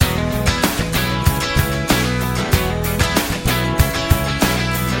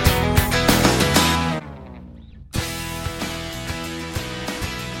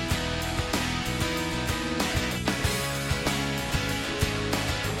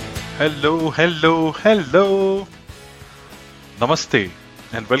Hello. Namaste,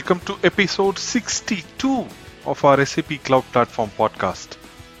 and welcome to episode 62 of our SAP Cloud Platform podcast.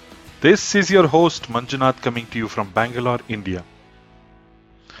 This is your host Manjunath coming to you from Bangalore, India.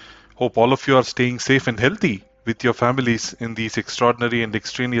 Hope all of you are staying safe and healthy with your families in these extraordinary and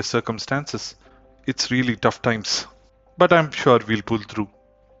extraneous circumstances. It's really tough times, but I'm sure we'll pull through.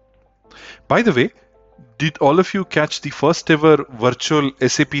 By the way, did all of you catch the first ever virtual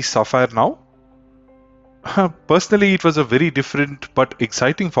SAP Sapphire Now? Personally, it was a very different but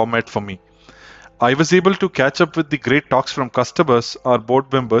exciting format for me. I was able to catch up with the great talks from customers or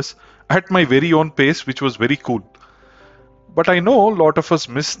board members at my very own pace, which was very cool. But I know a lot of us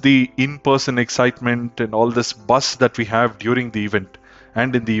miss the in-person excitement and all this buzz that we have during the event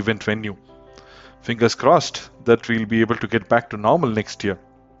and in the event venue. Fingers crossed that we'll be able to get back to normal next year.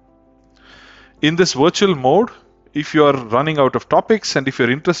 In this virtual mode, if you are running out of topics and if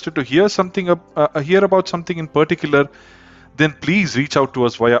you're interested to hear about something in particular, then please reach out to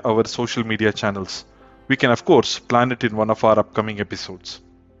us via our social media channels. We can of course plan it in one of our upcoming episodes.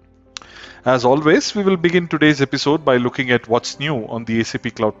 As always, we will begin today's episode by looking at what's new on the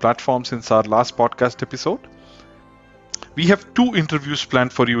SAP Cloud Platform since our last podcast episode. We have two interviews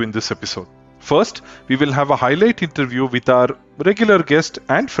planned for you in this episode. First, we will have a highlight interview with our regular guest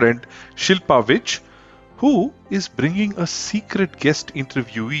and friend Shilpa Vij, who is bringing a secret guest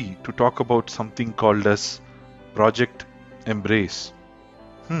interviewee to talk about something called as Project Embrace.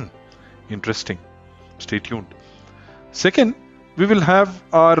 Interesting. Stay tuned. Second, we will have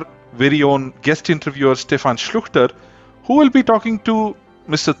our very own guest interviewer Stefan Schluchter, who will be talking to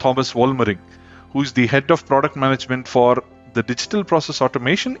Mr. Thomas Wollmering, who is the head of product management for the digital process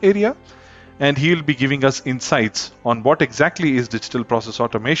automation area, and he will be giving us insights on what exactly is digital process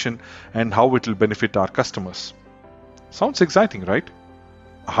automation and how it will benefit our customers. Sounds exciting, right?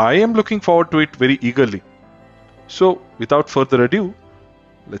 I am looking forward to it very eagerly. So, without further ado,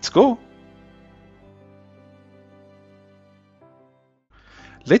 let's go.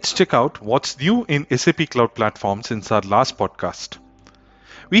 Let's check out what's new in SAP Cloud Platform since our last podcast.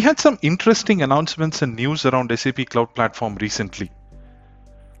 We had some interesting announcements and news around SAP Cloud Platform recently.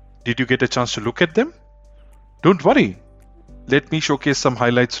 Did you get a chance to look at them? Don't worry. Let me showcase some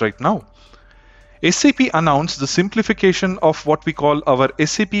highlights right now. SAP announced the simplification of what we call our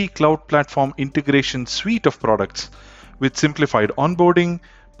SAP Cloud Platform Integration Suite of products with simplified onboarding,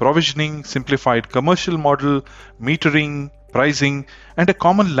 provisioning, simplified commercial model, metering, pricing, and a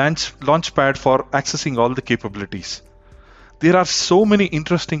common launchpad for accessing all the capabilities. There are so many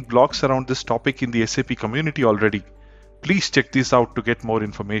interesting blogs around this topic in the SAP community already. Please check this out to get more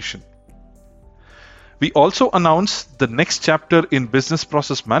information. We also announced the next chapter in business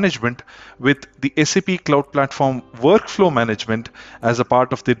process management with the SAP Cloud Platform Workflow Management as a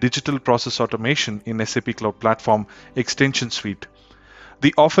part of the digital process automation in SAP Cloud Platform Extension Suite.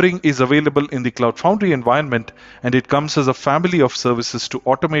 The offering is available in the Cloud Foundry environment, and it comes as a family of services to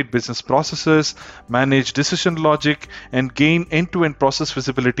automate business processes, manage decision logic, and gain end-to-end process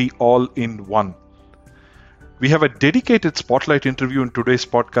visibility all in one. We have a dedicated spotlight interview in today's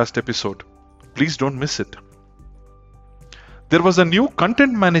podcast episode. Please don't miss it. There was a new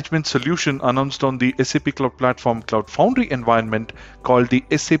content management solution announced on the SAP Cloud Platform Cloud Foundry environment called the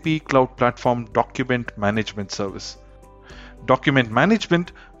SAP Cloud Platform Document Management Service. Document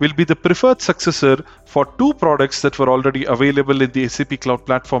management will be the preferred successor for two products that were already available in the SAP Cloud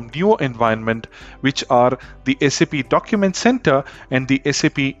Platform Neo environment, which are the SAP Document Center and the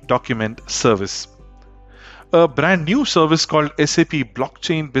SAP Document Service. A brand new service called SAP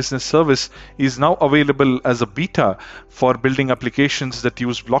Blockchain Business Service is now available as a beta for building applications that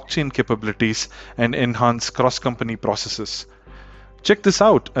use blockchain capabilities and enhance cross-company processes. Check this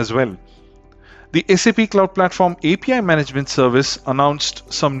out as well. The SAP Cloud Platform API Management Service announced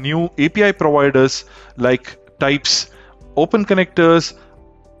some new API providers like types, open connectors,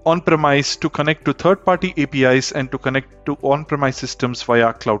 on-premise to connect to third-party APIs and to connect to on-premise systems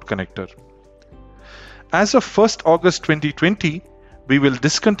via Cloud Connector. As of 1st August 2020, we will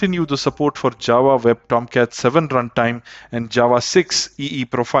discontinue the support for Java Web Tomcat 7 runtime and Java 6 EE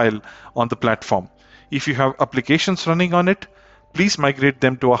profile on the platform. If you have applications running on it, please migrate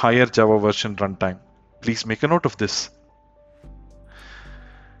them to a higher Java version runtime. Please make a note of this.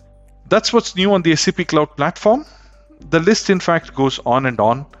 That's what's new on the SAP Cloud Platform. The list in fact goes on and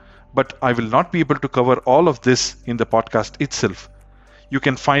on, but I will not be able to cover all of this in the podcast itself. You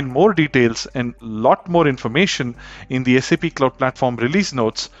can find more details and a lot more information in the SAP Cloud Platform release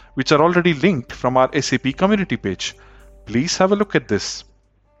notes, which are already linked from our SAP community page. Please have a look at this.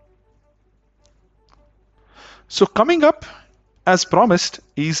 So coming up As promised,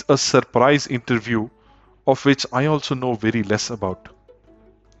 is a surprise interview of which I also know very less about.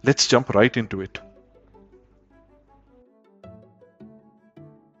 Let's jump right into it.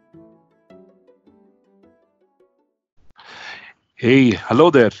 Hey,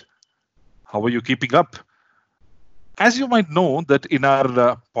 hello there. How are you keeping up? As you might know, that in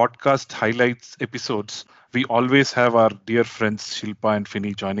our podcast highlights episodes, we always have our dear friends Shilpa and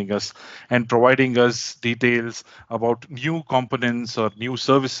Fini joining us and providing us details about new components or new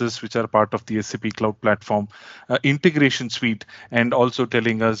services which are part of the SAP Cloud Platform integration suite, and also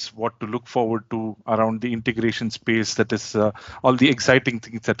telling us what to look forward to around the integration space. That is all the exciting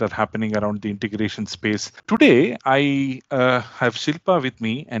things that are happening around the integration space. Today, I have Shilpa with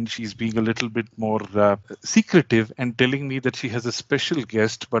me, and she's being a little bit more secretive and telling me that she has a special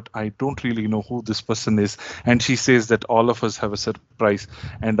guest, but I don't really know who this person is. And she says that all of us have a surprise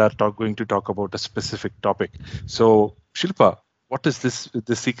and are going to talk about a specific topic. So, Shilpa, what is this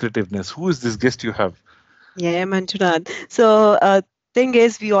secretiveness? Who is this guest you have? Yeah, Manjunath. So, thing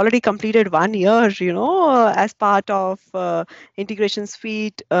is, we already completed 1 year, as part of Integration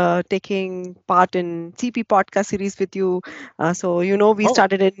Suite, taking part in CP podcast series with you. We Oh,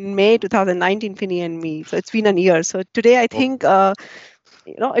 started in May 2019, Finny and me. So it's been a year. So today, I oh, think,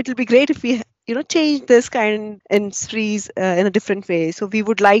 it'll be great if we, change this kind in series in a different way. So we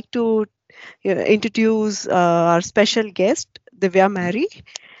would like to introduce our special guest, Divya Mary,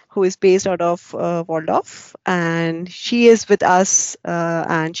 who is based out of Waldorf, and she is with us,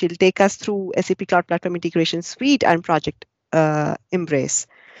 and she'll take us through SAP Cloud Platform Integration Suite and Project Embrace.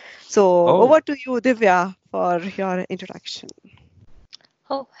 So oh. over to you, Divya, for your introduction.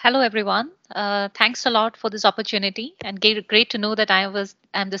 Oh, hello everyone. Thanks a lot for this opportunity and great to know that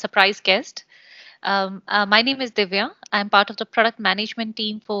I'm the surprise guest. My name is Divya. I'm part of the product management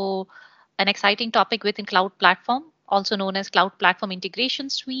team for an exciting topic within Cloud Platform, also known as Cloud Platform Integration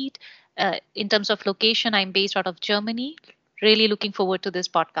Suite. In terms of location, I'm based out of Germany. Really looking forward to this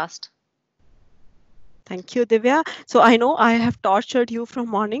podcast. Thank you, Divya. So I know I have tortured you from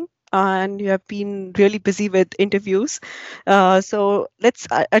morning, and you have been really busy with interviews. So let's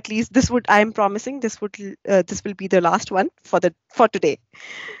at least I'm promising this will be the last one for today.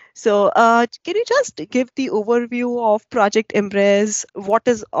 So can you just give the overview of Project Embrace? What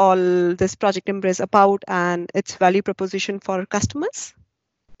is all this Project Embrace about and its value proposition for customers?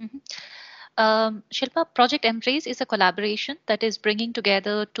 Mhm. Shilpa, Project Embrace is a collaboration that is bringing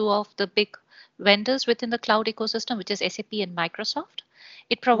together two of the big vendors within the cloud ecosystem, which is SAP and Microsoft.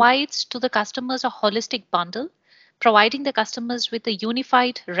 It provides to the customers a holistic bundle, providing the customers with a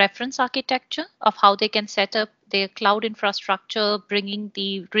unified reference architecture of how they can set up their cloud infrastructure, bringing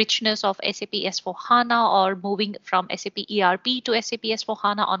the richness of SAP S4HANA or moving from SAP ERP to SAP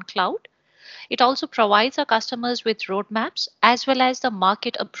S4HANA on cloud. It also provides our customers with roadmaps as well as the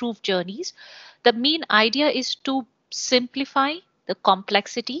market approved journeys. The main idea is to simplify the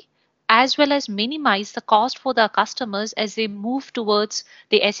complexity as well as minimize the cost for the customers as they move towards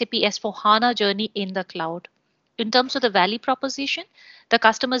the SAP S4 HANA journey in the cloud. In terms of the value proposition, the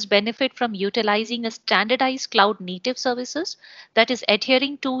customers benefit from utilizing a standardized cloud native services that is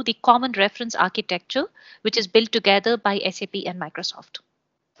adhering to the common reference architecture, which is built together by SAP and Microsoft.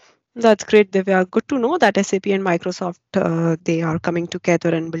 That's great, Divya. Good to know that SAP and Microsoft they are coming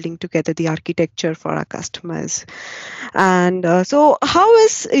together and building together the architecture for our customers. And so, how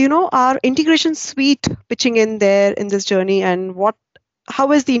is our integration suite pitching in there in this journey, and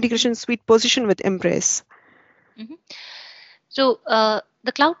how is the integration suite positioned with Embrace? Mhm.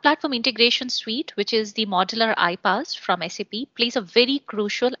 The Cloud Platform Integration Suite, which is the modular iPaaS from SAP, plays a very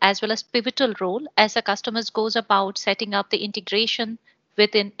crucial as well as pivotal role as the customers goes about setting up the integration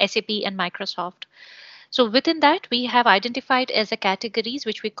within SAP and Microsoft. So within that, we have identified as a categories,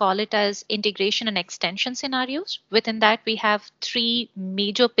 which we call it as integration and extension scenarios. Within that, we have three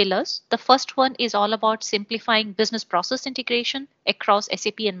major pillars. The first one is all about simplifying business process integration across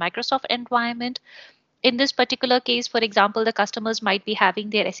SAP and Microsoft environment. In this particular case, for example, the customers might be having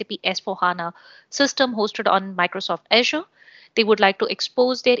their SAP S4HANA system hosted on Microsoft Azure. They would like to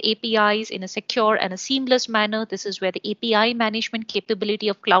expose their APIs in a secure and a seamless manner. This is where the API management capability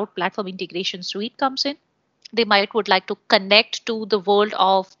of Cloud Platform Integration Suite comes in. They might would like to connect to the world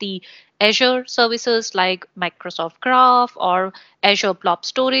of the Azure services like Microsoft Graph or Azure Blob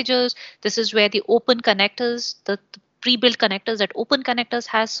Storages. This is where the open connectors, the pre-built connectors that Open Connectors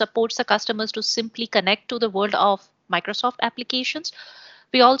has supports the customers to simply connect to the world of Microsoft applications.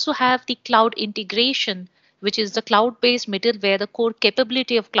 We also have the cloud integration which is the cloud-based middleware, the core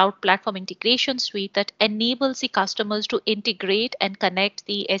capability of Cloud Platform Integration Suite that enables the customers to integrate and connect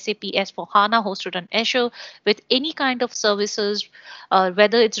the SAP S/4HANA hosted on Azure with any kind of services,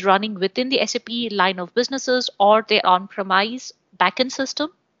 whether it's running within the SAP line of businesses or their on-premise backend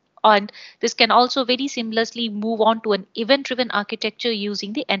system. And this can also very seamlessly move on to an event-driven architecture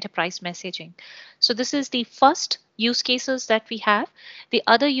using the enterprise messaging. So this is the first use cases that we have. The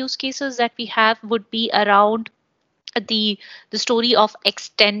other use cases that we have would be around the story of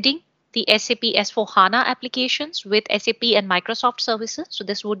extending the SAP S/4HANA applications with SAP and Microsoft services. So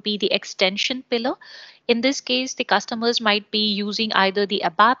this would be the extension pillar. In this case, the customers might be using either the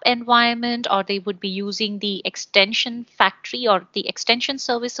ABAP environment, or they would be using the extension factory or the extension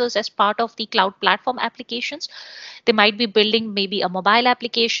services as part of the cloud platform applications. They might be building maybe a mobile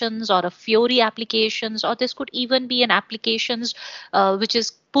applications or a Fiori applications, or this could even be an applications which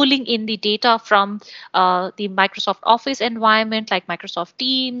is pulling in the data from the Microsoft Office environment like Microsoft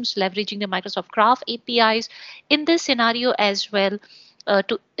Teams, leveraging the Microsoft Graph APIs. In this scenario as well,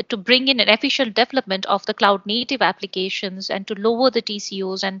 to bring in an efficient development of the cloud native applications and to lower the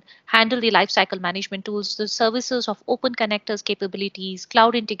TCOs and handle the lifecycle management tools, the services of open connectors capabilities,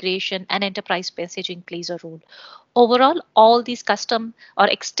 cloud integration, and enterprise messaging plays a role. Overall, all these custom or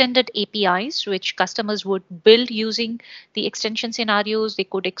extended APIs, which customers would build using the extension scenarios, they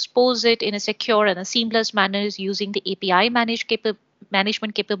could expose it in a secure and a seamless manner using the API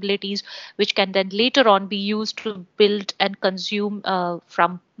management capabilities, which can then later on be used to build and consume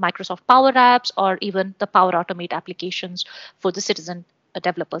from Microsoft Power Apps or even the Power Automate applications for the citizen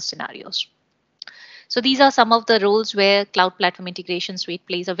developer scenarios. So these are some of the roles where Cloud Platform Integration Suite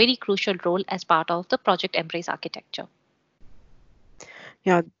plays a very crucial role as part of the Project Embrace architecture.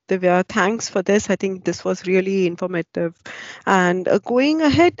 Yeah, Divya, thanks for this. I think this was really informative. And going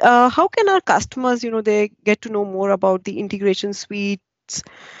ahead, how can our customers, they get to know more about the integration suites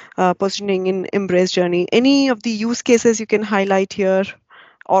positioning in Embrace journey? Any of the use cases you can highlight here,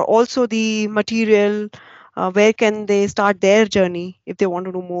 or also the material? Where can they start their journey if they want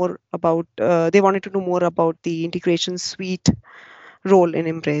to know more about? They wanted to know more about the integration suite role in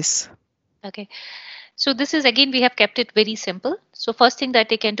Embrace. Okay. So this is, again, we have kept it very simple. So first thing that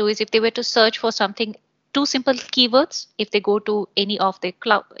they can do is, if they were to search for something, two simple keywords, if they go to any of the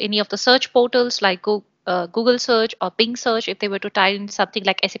search portals like Google search or Bing search, if they were to type in something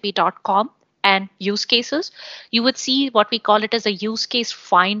like sap.com and use cases, you would see what we call it as a use case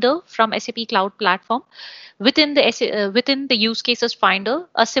finder from SAP Cloud Platform. Within the use cases finder,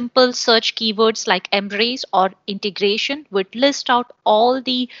 a simple search keywords like Embrace or integration would list out all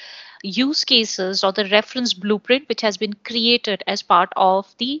the use cases or the reference blueprint which has been created as part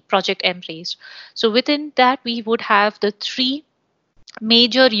of the Project Embrace. So within that, we would have the three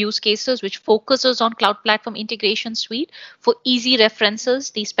major use cases which focuses on Cloud Platform Integration Suite. For easy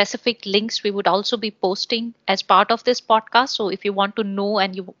references, the specific links we would also be posting as part of this podcast. So if you want to know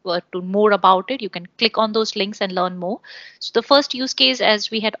and you to more about it, you can click on those links and learn more. So the first use case, as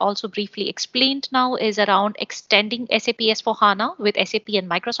we had also briefly explained now, is around extending SAP S/4HANA with SAP and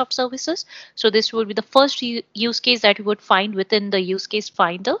Microsoft services. So this would be the first use case that you would find within the use case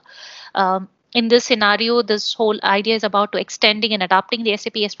finder. In this scenario, this whole idea is about to extending and adapting the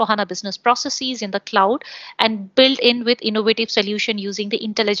SAP S/4HANA business processes in the cloud and build in with innovative solution using the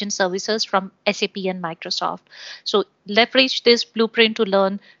intelligent services from SAP and Microsoft. So leverage this blueprint to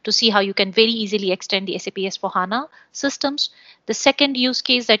learn to see how you can very easily extend the SAP S/4HANA systems. The second use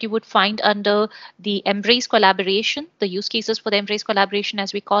case that you would find under the Embrace collaboration, the use cases for the Embrace collaboration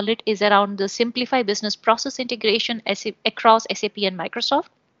as we call it, is around the simplify business process integration across SAP and Microsoft.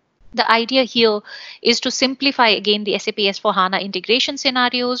 The idea here is to simplify again the SAP S/4HANA integration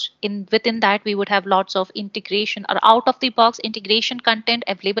scenarios. Within that, we would have lots of integration or out-of-the-box integration content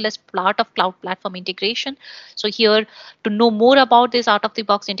available as part of Cloud Platform Integration. So here, to know more about this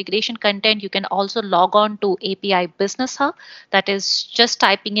out-of-the-box integration content, you can also log on to API Business Hub. That is just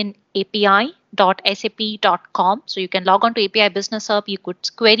typing in api.sap.com. So you can log on to API Business Hub. You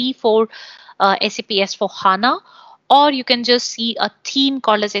could query for SAP S/4HANA, or you can just see a theme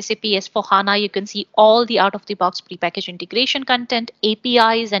called as SAP S/4HANA. You can see all the out-of-the-box prepackaged integration content,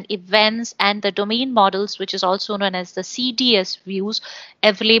 APIs and events, and the domain models, which is also known as the CDS views,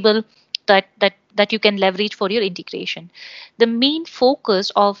 available that that you can leverage for your integration. The main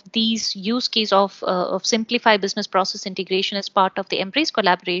focus of these use case of simplify business process integration as part of the Embrace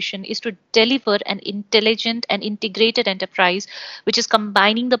collaboration is to deliver an intelligent and integrated enterprise, which is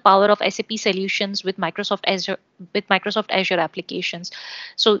combining the power of SAP solutions with Microsoft Azure applications.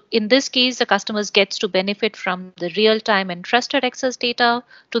 So in this case, the customers gets to benefit from the real-time and trusted access data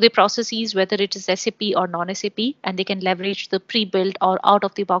to the processes, whether it is SAP or non-SAP, and they can leverage the pre-built or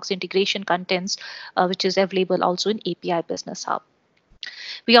out-of-the-box integration contents, which is available also in API Business Hub.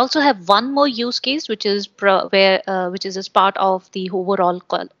 We also have one more use case, which is which is as part of the overall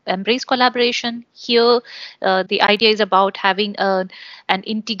Embrace collaboration. Here, the idea is about having an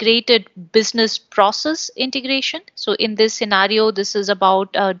integrated business process integration. So in this scenario, this is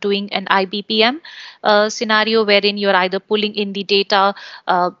about doing an IBPM scenario wherein you're either pulling in the data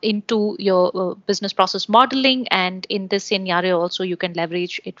into your business process modeling, and in this scenario also you can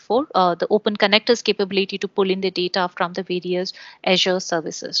leverage it for the open connectors capability to pull in the data from the various Azure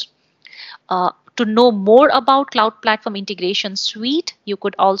services. To know more about Cloud Platform Integration Suite, you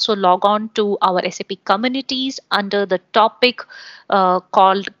could also log on to our SAP communities under the topic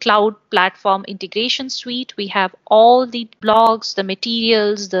called Cloud Platform Integration Suite. We have all the blogs, the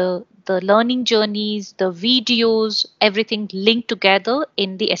materials, the learning journeys, the videos, everything linked together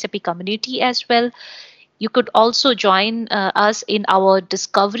in the SAP community as well. You could also join us in our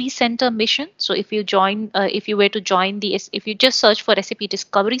Discovery Center mission. So if you were to join if you just search for SAP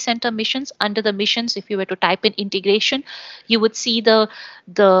Discovery Center missions, under the missions, if you were to type in integration, you would see the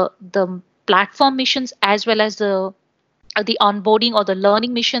platform missions as well as the onboarding or the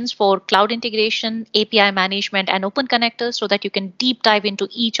learning missions for cloud integration, API management, and open connectors, so that you can deep dive into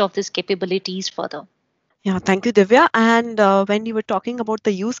each of these capabilities further. Yeah, thank you, Divya. And when you were talking about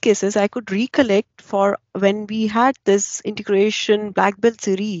the use cases, I could recollect for when we had this integration Black Belt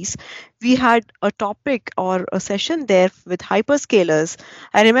series, we had a topic or a session there with hyperscalers.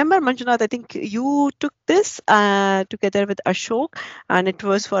 I remember, Manjunath, I think you took this together with Ashok, and it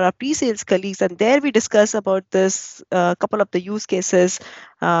was for our pre-sales colleagues. And there we discussed about this couple of the use cases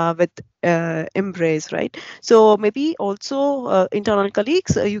with Embrace, right? So maybe also internal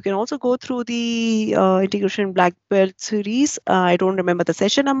colleagues, you can also go through the integration Black Belt series. I don't remember the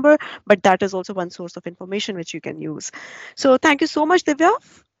session number, but that is also one source of information which you can use. So thank you so much, Divya.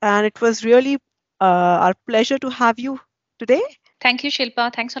 And it was really our pleasure to have you today. Thank you,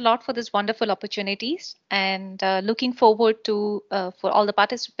 Shilpa. Thanks a lot for these wonderful opportunities, and looking forward to for all the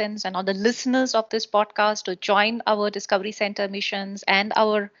participants and all the listeners of this podcast to join our Discovery Center missions and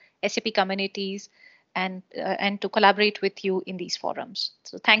our SAP communities, and to collaborate with you in these forums.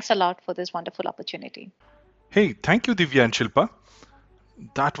 So thanks a lot for this wonderful opportunity. Hey, thank you, Divya and Shilpa.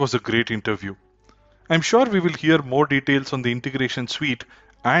 That was a great interview. I'm sure we will hear more details on the integration suite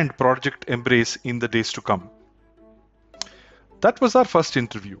and Project Embrace in the days to come. That was our first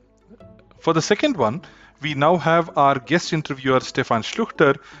interview. For the second one, we now have our guest interviewer Stefan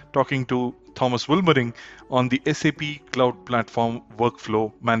Schluchter talking to Thomas Wohlmering on the SAP Cloud Platform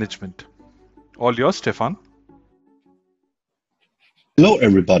Workflow Management. All yours, Stefan. Hello,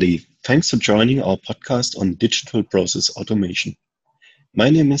 everybody. Thanks for joining our podcast on digital process automation. My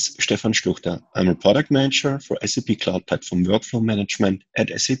name is Stefan Schluchter. I'm a product manager for SAP Cloud Platform Workflow Management at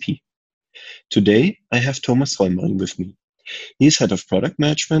SAP. Today, I have Thomas Wohlmering with me. He's head of product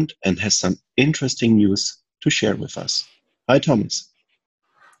management and has some interesting news to share with us. Hi, Thomas.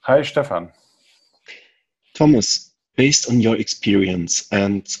 Hi, Stefan. Thomas, based on your experience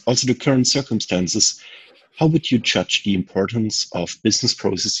and also the current circumstances, how would you judge the importance of business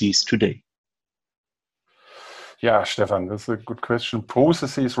processes today? Yeah, Stefan, that's a good question.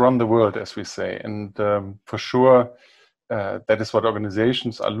 Processes run the world, as we say, and for sure, that is what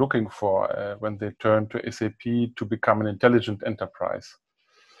organizations are looking for when they turn to SAP to become an intelligent enterprise.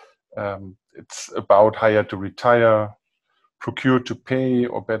 It's about hire to retire, procure to pay,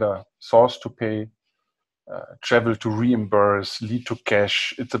 or better, source to pay, travel to reimburse, lead to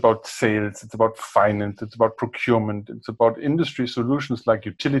cash. It's about sales, it's about finance, it's about procurement, it's about industry solutions like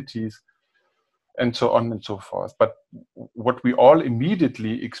utilities, and so on and so forth. But what we all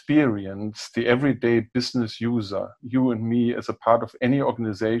immediately experience, the everyday business user, you and me as a part of any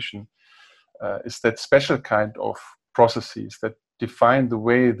organization, is that special kind of processes that define the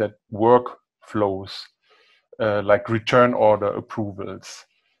way that work flows, like return order approvals,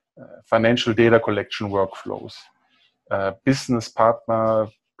 financial data collection workflows, business partner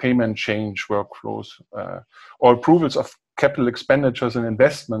payment change workflows, or approvals of capital expenditures and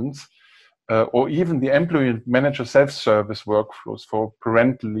investments, or even the employee manager self-service workflows for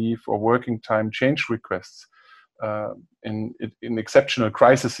parental leave or working time change requests in exceptional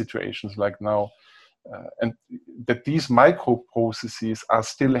crisis situations like now and that these micro processes are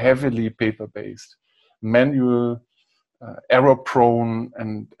still heavily paper-based, manual, error-prone,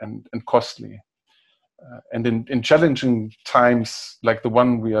 and costly. And in challenging times like the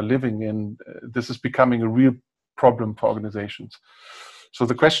one we are living in, this is becoming a real problem for organizations. So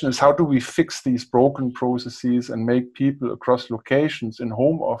the question is, how do we fix these broken processes and make people across locations in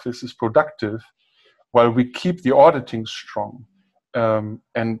home offices productive while we keep the auditing strong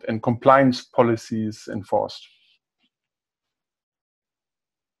and compliance policies enforced?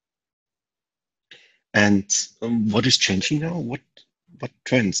 And what is changing now? What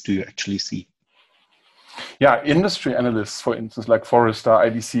trends do you actually see? Yeah, industry analysts, for instance, like Forrester,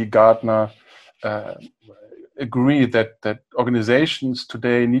 IDC, Gartner, agree that organizations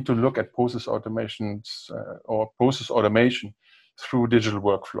today need to look at process automations or process automation through digital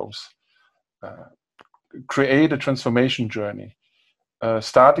workflows. Create a transformation journey,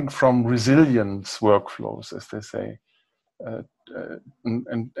 starting from resilience workflows, as they say,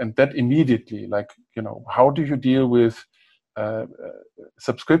 and that immediately, like, you know, how do you deal with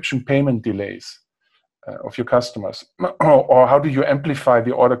subscription payment delays of your customers, or how do you amplify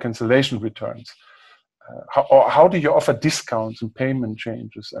the order cancellation returns? How do you offer discounts and payment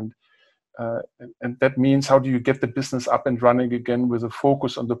changes? And that means, how do you get the business up and running again with a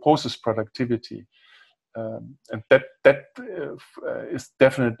focus on the process productivity? And that is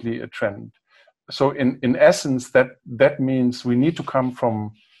definitely a trend. So in essence, that means we need to come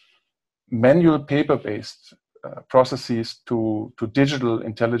from manual paper-based processes to digital,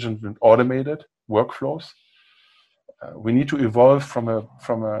 intelligent, and automated workflows. We need to evolve from a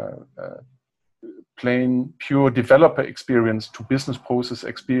plain pure developer experience to business process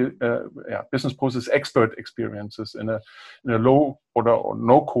expert experiences in a low or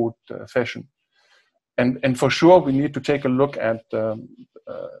no code fashion. And for sure, we need to take a look at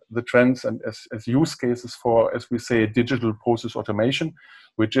the trends and as use cases for, as we say, digital process automation,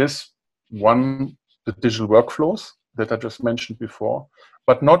 which is one, the digital workflows that I just mentioned before,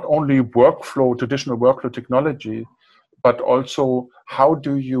 but not only traditional workflow technology, but also how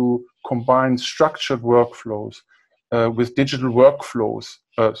do you combine structured workflows with digital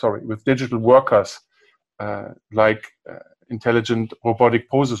with digital workers, like intelligent robotic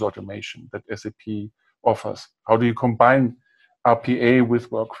process automation that SAP offers. How do you combine RPA with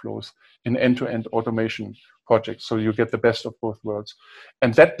workflows in end-to-end automation projects so you get the best of both worlds?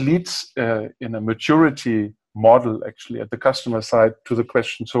 And that leads in a maturity model, actually, at the customer side to the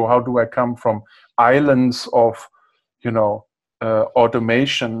question, so how do I come from islands of,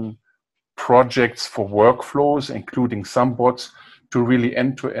 automation projects for workflows, including some bots, to really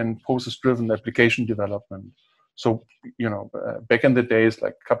end-to-end process-driven application development? So, back in the days,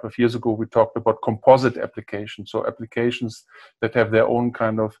 like a couple of years ago, we talked about composite applications. So applications that have their own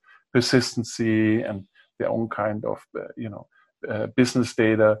kind of persistency and their own kind of, business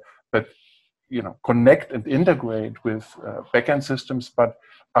data, but, connect and integrate with backend systems, but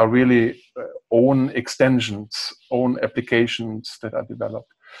are really own extensions, own applications that are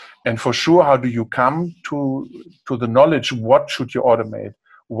developed. And for sure, how do you come to the knowledge? What should you automate?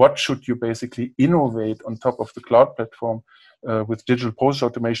 What should you basically innovate on top of the cloud platform with digital process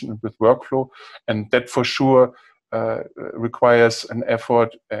automation and with workflow? And that for sure requires an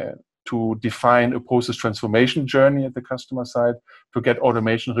effort to define a process transformation journey at the customer side, to get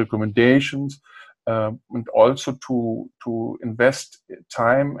automation recommendations, and also to invest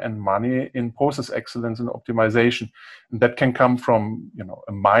time and money in process excellence and optimization. And that can come from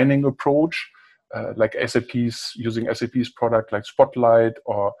a mining approach, like using SAP's product like Spotlight,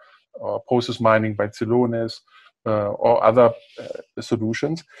 or process mining by Celonis, or other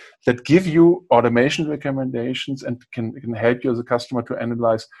solutions that give you automation recommendations and can help you as a customer to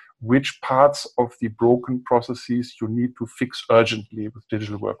analyze which parts of the broken processes you need to fix urgently with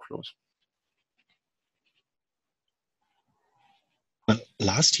digital workflows.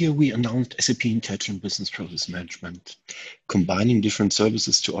 Last year, we announced SAP Intelligent Business Process Management, combining different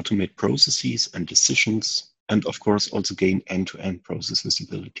services to automate processes and decisions, and of course, also gain end-to-end process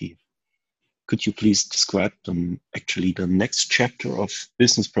visibility. Could you please describe the next chapter of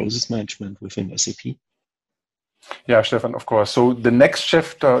business process management within SAP? Yeah, Stefan, of course. So the next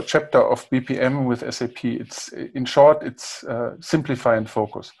chapter of BPM with SAP, it's simplify and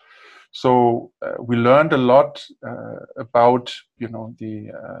focus. So we learned a lot about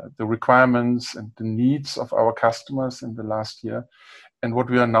the requirements and the needs of our customers in the last year. And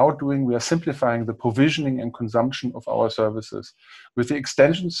what we are now doing, we are simplifying the provisioning and consumption of our services. With the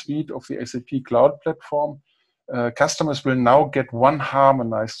extension suite of the SAP Cloud Platform, customers will now get one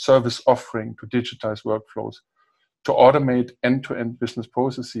harmonized service offering to digitize workflows, to automate end-to-end business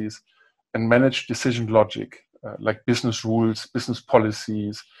processes, and manage decision logic, like business rules, business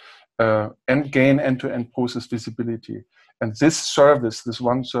policies, and gain end-to-end process visibility. And this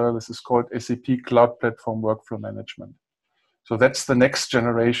one service is called SAP Cloud Platform Workflow Management. So that's the next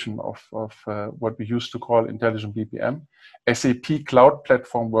generation of what we used to call intelligent BPM, SAP Cloud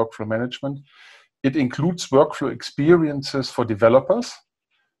Platform Workflow Management. It includes workflow experiences for developers.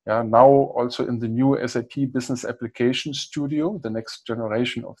 Yeah, now also in the new SAP Business Application Studio, the next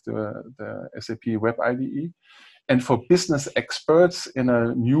generation of the SAP Web IDE. And for business experts in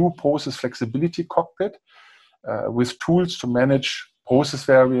a new process flexibility cockpit with tools to manage process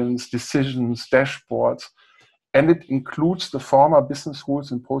variants, decisions, dashboards. And it includes the former business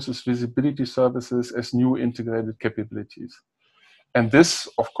rules and process visibility services as new integrated capabilities. And this,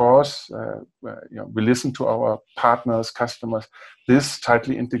 of course, we listen to our partners, customers, this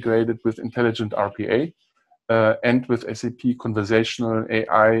tightly integrated with intelligent RPA and with SAP conversational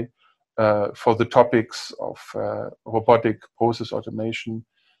AI for the topics of robotic process automation,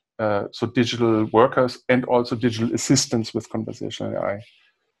 so digital workers and also digital assistants with conversational AI.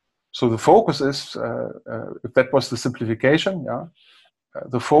 So the focus is, if that was the simplification,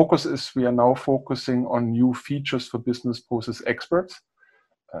 the focus is we are now focusing on new features for business process experts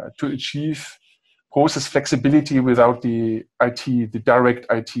to achieve process flexibility without the direct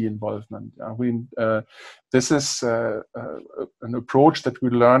IT involvement. This is an approach that we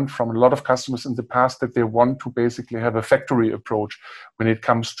learned from a lot of customers in the past, that they want to basically have a factory approach when it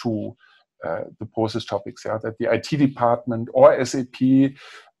comes to the process topics. That the IT department or SAP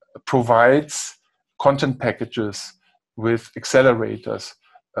provides content packages with accelerators,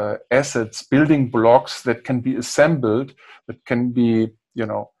 assets, building blocks that can be assembled, that can be,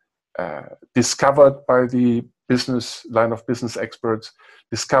 discovered by the line of business experts,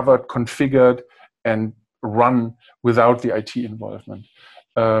 discovered, configured, and run without the IT involvement.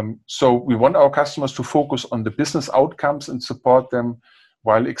 So we want our customers to focus on the business outcomes and support them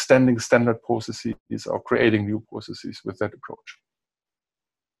while extending standard processes or creating new processes with that approach.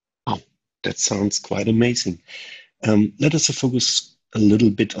 Oh, that sounds quite amazing. Let us focus a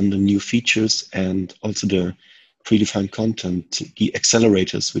little bit on the new features and also the predefined content, the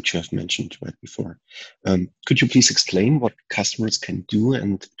accelerators, which you have mentioned right before. Could you please explain what customers can do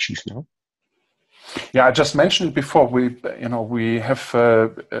and achieve now? Yeah, I just mentioned it before. We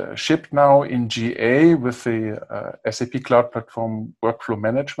have shipped now in GA with the SAP Cloud Platform Workflow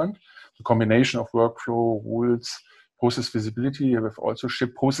Management, the combination of workflow, rules, process visibility. We've also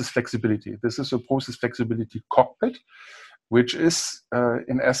shipped process flexibility. This is a process flexibility cockpit, which is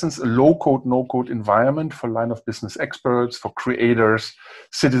in essence a low-code, no-code environment for line of business experts, for creators,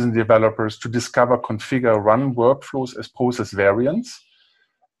 citizen developers to discover, configure, run workflows as process variants,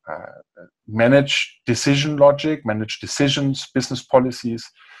 manage decision logic, manage decisions, business policies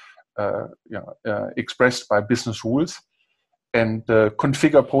expressed by business rules, and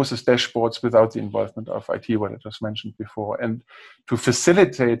configure process dashboards without the involvement of IT, what I just mentioned before. And to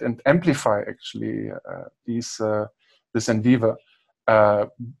facilitate and amplify actually this endeavor,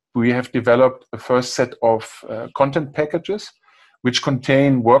 we have developed a first set of content packages which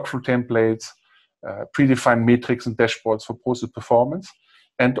contain workflow templates, predefined metrics and dashboards for process performance,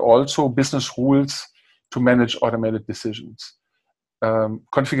 and also business rules to manage automated decisions.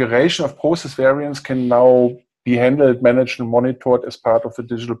 Configuration of process variants can now be handled, managed, and monitored as part of the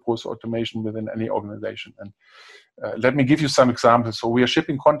digital process automation within any organization. And let me give you some examples. So we are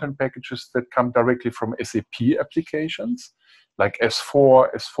shipping content packages that come directly from SAP applications, like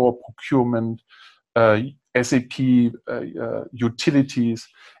S4 procurement, SAP utilities.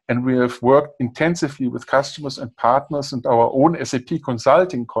 And we have worked intensively with customers and partners and our own SAP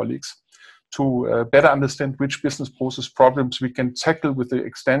consulting colleagues to better understand which business process problems we can tackle with the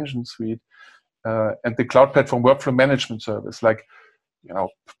extension suite and the Cloud Platform Workflow Management service. Like,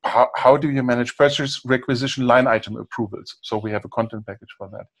 how do you manage purchase requisition line item approvals? So we have a content package for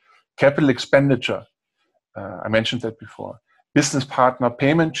that. Capital expenditure, I mentioned that before. Business partner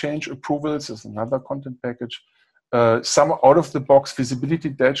payment change approvals is another content package. Some out-of-the-box visibility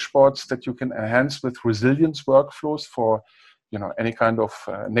dashboards that you can enhance with resilience workflows for any kind of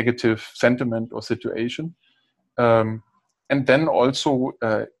negative sentiment or situation. And then also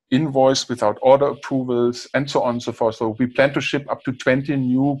invoice without order approvals, and so on and so forth. So we plan to ship up to 20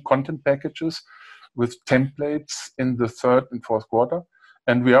 new content packages with templates in the third and fourth quarter.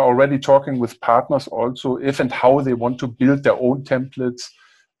 And we are already talking with partners also if and how they want to build their own templates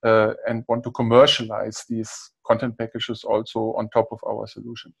and want to commercialize these content packages also on top of our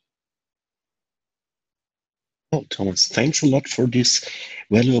solution. Oh, Thomas, thanks a lot for these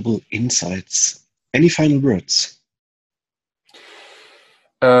valuable insights. Any final words?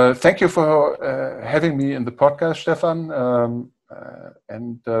 Thank you for having me in the podcast, Stefan.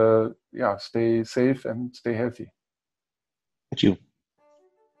 Stay safe and stay healthy. Thank you.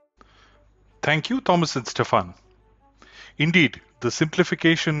 Thank you, Thomas and Stefan. Indeed, the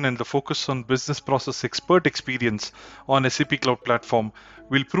simplification and the focus on business process expert experience on SAP Cloud Platform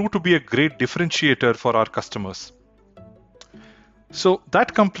will prove to be a great differentiator for our customers. So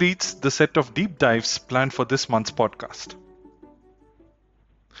that completes the set of deep dives planned for this month's podcast.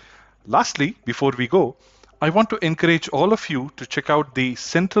 Lastly, before we go, I want to encourage all of you to check out the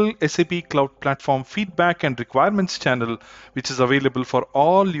Central SAP Cloud Platform Feedback and Requirements channel, which is available for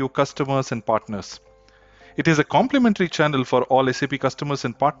all your customers and partners. It is a complimentary channel for all SAP customers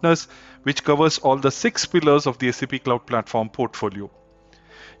and partners, which covers all the 6 pillars of the SAP Cloud Platform portfolio.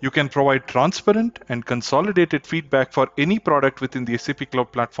 You can provide transparent and consolidated feedback for any product within the SAP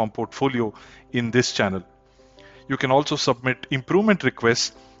Cloud Platform portfolio in this channel. You can also submit improvement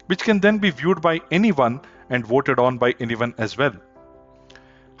requests, which can then be viewed by anyone and voted on by anyone as well.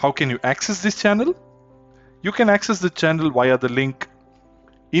 How can you access this channel? You can access the channel via the link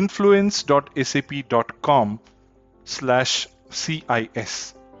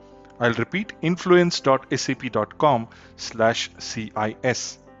influence.sap.com/CIS. I'll repeat,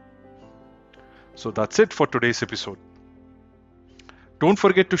 influence.sap.com/CIS. So that's it for today's episode. Don't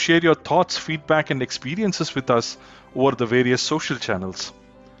forget to share your thoughts, feedback, and experiences with us over the various social channels.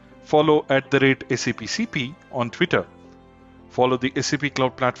 Follow @SAPCP on Twitter. Follow the SAP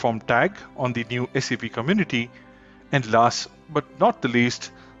Cloud Platform tag on the new SAP community. And last but not the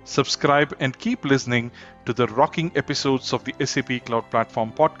least, subscribe and keep listening to the rocking episodes of the SAP Cloud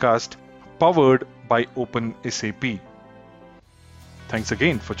Platform podcast powered by OpenSAP. Thanks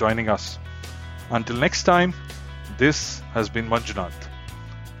again for joining us. Until next time, this has been Manjunath.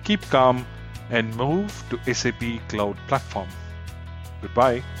 Keep calm and move to SAP Cloud Platform.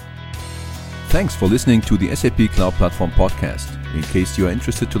 Goodbye. Thanks for listening to the SAP Cloud Platform podcast. In case you are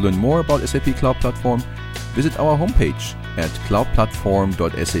interested to learn more about SAP Cloud Platform, visit our homepage at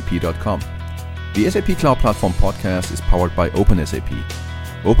cloudplatform.sap.com. The SAP Cloud Platform podcast is powered by OpenSAP.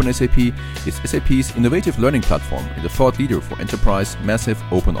 OpenSAP is SAP's innovative learning platform and a thought leader for enterprise massive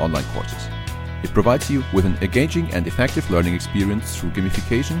open online courses. It provides you with an engaging and effective learning experience through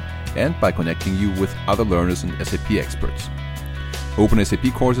gamification and by connecting you with other learners and SAP experts.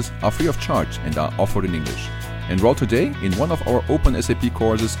 OpenSAP courses are free of charge and are offered in English. Enroll today in one of our OpenSAP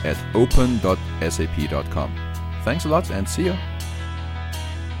courses at open.sap.com. Thanks a lot and see you.